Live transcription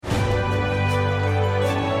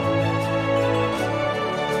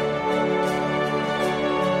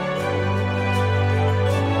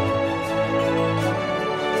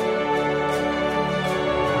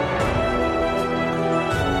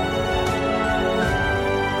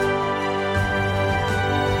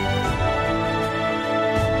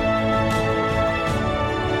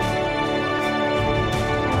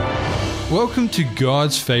Welcome to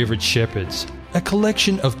God's Favourite Shepherds, a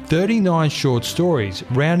collection of 39 short stories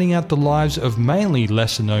rounding out the lives of mainly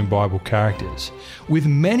lesser-known Bible characters, with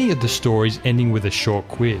many of the stories ending with a short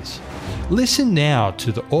quiz. Listen now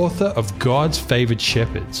to the author of God's Favourite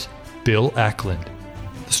Shepherds, Bill Ackland.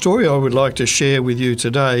 The story I would like to share with you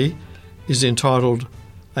today is entitled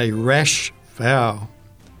A Rash Vow,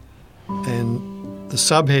 and the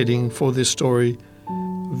subheading for this story,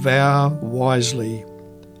 Vow Wisely.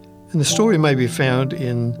 And the story may be found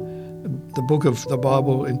in the book of the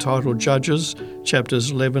Bible entitled Judges,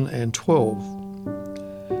 chapters 11 and 12.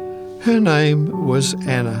 Her name was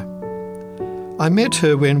Anna. I met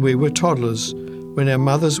her when we were toddlers, when our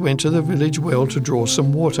mothers went to the village well to draw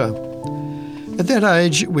some water. At that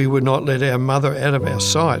age, we would not let our mother out of our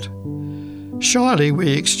sight. Shyly,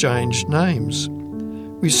 we exchanged names.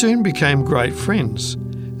 We soon became great friends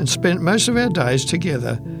and spent most of our days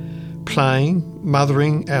together, playing,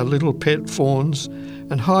 mothering our little pet fawns,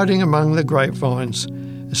 and hiding among the grapevines,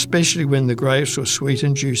 especially when the grapes were sweet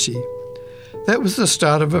and juicy. That was the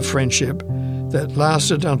start of a friendship that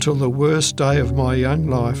lasted until the worst day of my young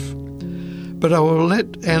life. But I will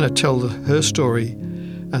let Anna tell her story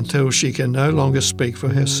until she can no longer speak for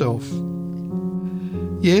herself.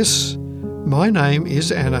 Yes, my name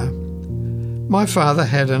is Anna. My father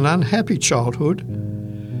had an unhappy childhood.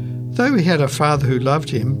 Though he had a father who loved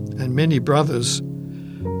him and many brothers,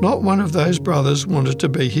 not one of those brothers wanted to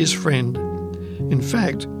be his friend. In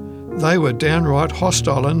fact, they were downright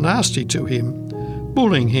hostile and nasty to him,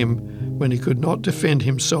 bullying him when he could not defend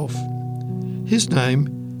himself. His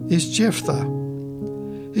name is Jephthah.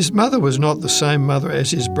 His mother was not the same mother as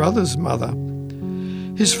his brother's mother.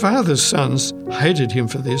 His father's sons hated him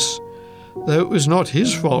for this, though it was not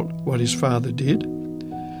his fault what his father did.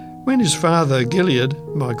 When his father, Gilead,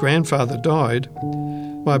 my grandfather, died,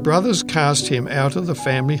 my brothers cast him out of the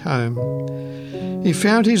family home. He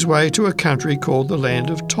found his way to a country called the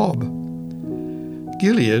land of Tob.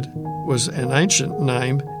 Gilead was an ancient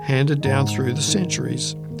name handed down through the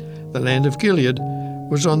centuries. The land of Gilead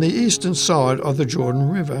was on the eastern side of the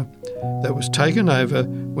Jordan River that was taken over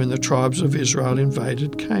when the tribes of Israel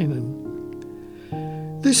invaded Canaan.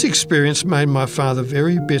 This experience made my father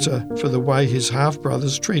very bitter for the way his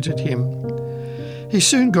half-brothers treated him. He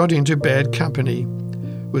soon got into bad company,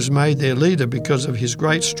 was made their leader because of his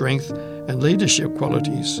great strength and leadership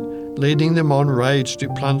qualities, leading them on raids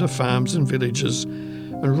to plunder farms and villages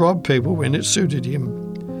and rob people when it suited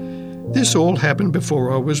him. This all happened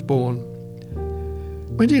before I was born.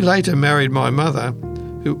 When he later married my mother,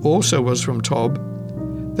 who also was from Tob,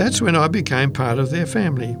 that's when I became part of their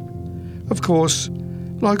family. Of course,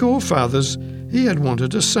 like all fathers, he had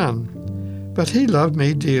wanted a son, but he loved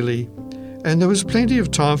me dearly, and there was plenty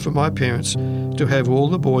of time for my parents to have all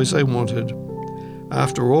the boys they wanted.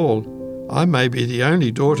 After all, I may be the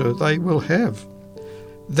only daughter they will have.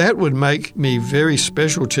 That would make me very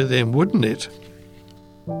special to them, wouldn't it?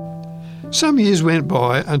 Some years went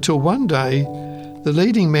by until one day the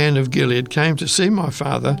leading man of Gilead came to see my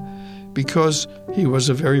father because he was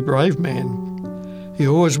a very brave man. He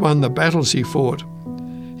always won the battles he fought.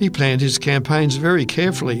 He planned his campaigns very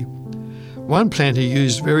carefully. One plan he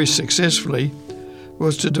used very successfully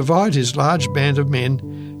was to divide his large band of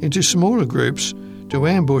men into smaller groups to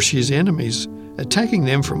ambush his enemies, attacking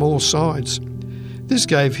them from all sides. This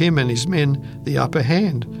gave him and his men the upper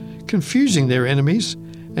hand, confusing their enemies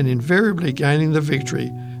and invariably gaining the victory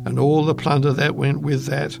and all the plunder that went with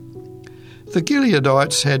that. The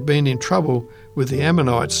Gileadites had been in trouble with the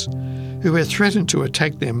Ammonites, who had threatened to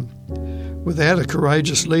attack them. Without a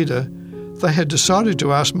courageous leader, they had decided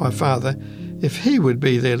to ask my father if he would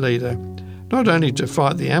be their leader, not only to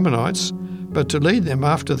fight the Ammonites, but to lead them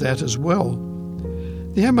after that as well.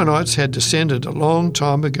 The Ammonites had descended a long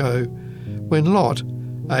time ago, when Lot,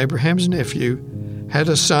 Abraham's nephew, had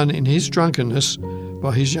a son in his drunkenness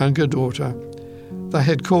by his younger daughter. They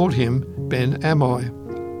had called him Ben-Ammi.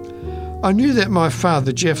 I knew that my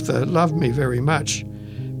father Jephthah loved me very much,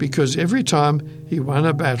 because every time he won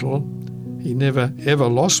a battle, he never ever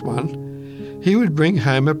lost one, he would bring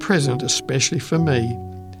home a present especially for me.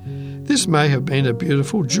 This may have been a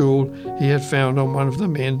beautiful jewel he had found on one of the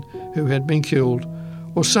men who had been killed,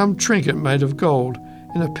 or some trinket made of gold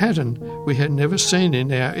in a pattern we had never seen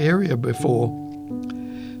in our area before.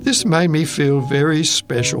 This made me feel very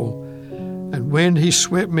special, and when he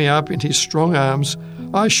swept me up in his strong arms,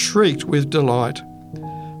 I shrieked with delight.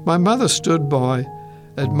 My mother stood by,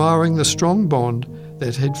 admiring the strong bond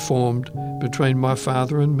that had formed between my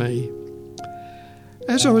father and me.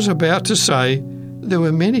 As I was about to say, there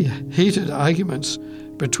were many heated arguments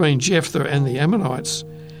between Jephthah and the Ammonites.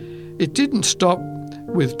 It didn't stop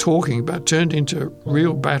with talking but turned into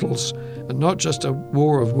real battles and not just a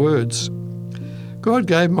war of words. God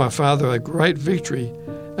gave my father a great victory,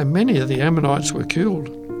 and many of the Ammonites were killed.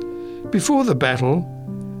 Before the battle,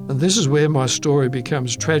 and this is where my story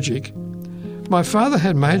becomes tragic, my father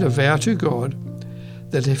had made a vow to God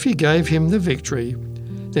that if he gave him the victory,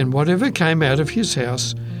 then whatever came out of his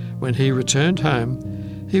house when he returned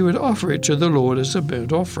home, he would offer it to the Lord as a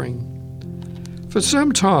burnt offering. For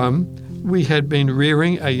some time, we had been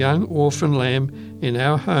rearing a young orphan lamb in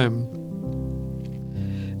our home.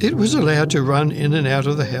 It was allowed to run in and out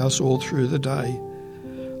of the house all through the day.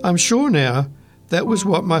 I'm sure now that was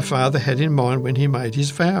what my father had in mind when he made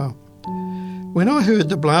his vow. When I heard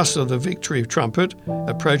the blast of the victory trumpet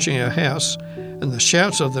approaching our house and the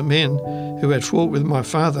shouts of the men who had fought with my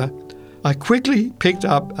father, I quickly picked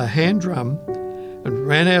up a hand drum and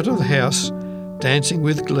ran out of the house, dancing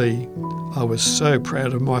with glee. I was so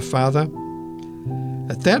proud of my father.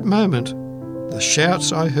 At that moment, the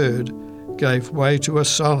shouts I heard gave way to a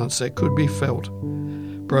silence that could be felt,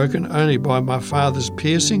 broken only by my father's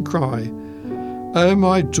piercing cry, "Oh,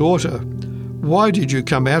 my daughter, why did you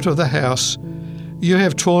come out of the house? You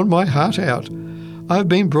have torn my heart out. I have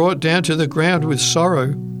been brought down to the ground with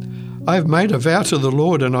sorrow. I have made a vow to the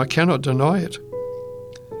Lord, and I cannot deny it."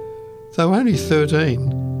 Though only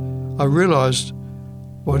 13, I realised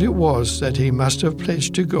what it was that he must have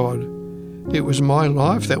pledged to God. It was my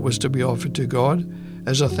life that was to be offered to God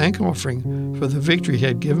as a thank offering for the victory he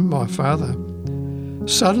had given my father.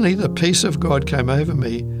 Suddenly the peace of God came over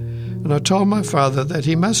me, and I told my father that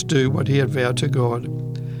he must do what he had vowed to God.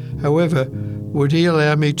 However, would he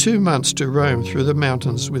allow me 2 months to roam through the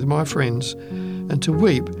mountains with my friends and to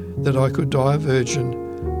weep that I could die a virgin,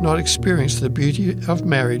 not experience the beauty of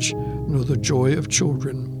marriage nor the joy of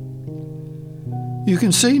children. You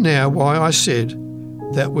can see now why I said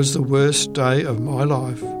that was the worst day of my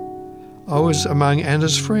life. I was among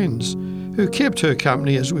Anna's friends, who kept her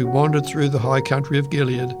company as we wandered through the high country of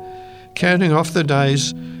Gilead, counting off the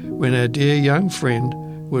days when our dear young friend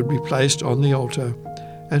would be placed on the altar,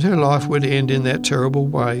 and her life would end in that terrible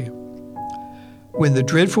way. When the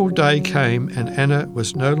dreadful day came and Anna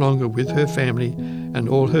was no longer with her family and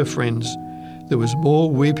all her friends, there was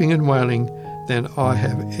more weeping and wailing than I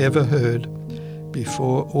have ever heard,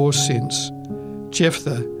 before or since.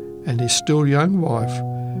 Jephthah and his still young wife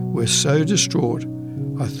were so distraught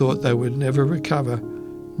I thought they would never recover,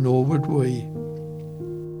 nor would we.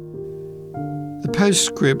 The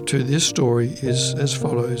postscript to this story is as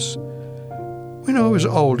follows. When I was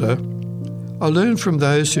older, I learned from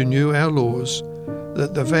those who knew our laws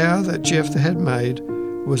that the vow that Jephthah had made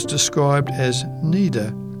was described as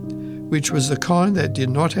neder, which was the kind that did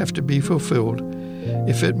not have to be fulfilled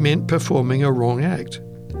if it meant performing a wrong act.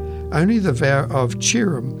 Only the vow of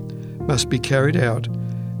Chiram must be carried out,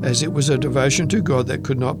 as it was a devotion to God that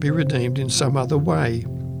could not be redeemed in some other way.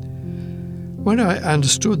 When I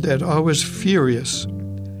understood that, I was furious.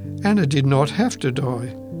 Anna did not have to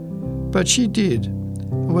die, but she did,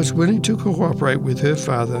 and was willing to cooperate with her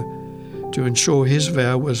father to ensure his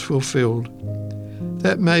vow was fulfilled.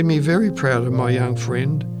 That made me very proud of my young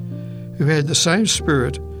friend, who had the same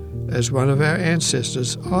spirit as one of our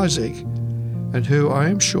ancestors, Isaac, and who, I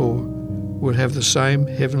am sure, will have the same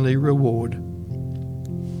heavenly reward.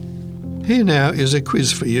 Here now is a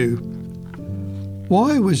quiz for you.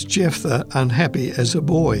 Why was Jephthah unhappy as a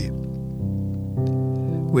boy?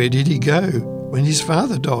 Where did he go when his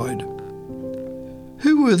father died?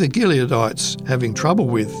 Who were the Gileadites having trouble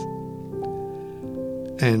with?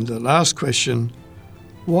 And the last question,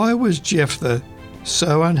 why was Jephthah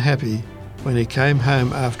so unhappy when he came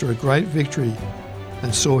home after a great victory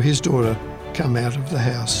and saw his daughter come out of the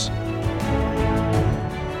house?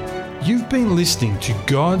 You've been listening to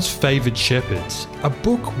God's Favoured Shepherds, a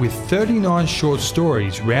book with 39 short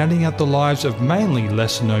stories rounding out the lives of mainly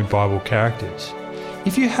lesser-known Bible characters.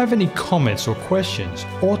 If you have any comments or questions,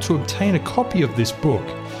 or to obtain a copy of this book,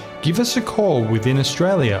 give us a call within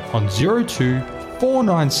Australia on 02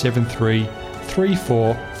 4973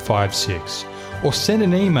 3456 or send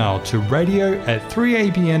an email to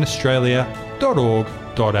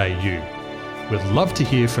radio@3abnaustralia.org.au. We'd love to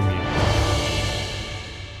hear from you.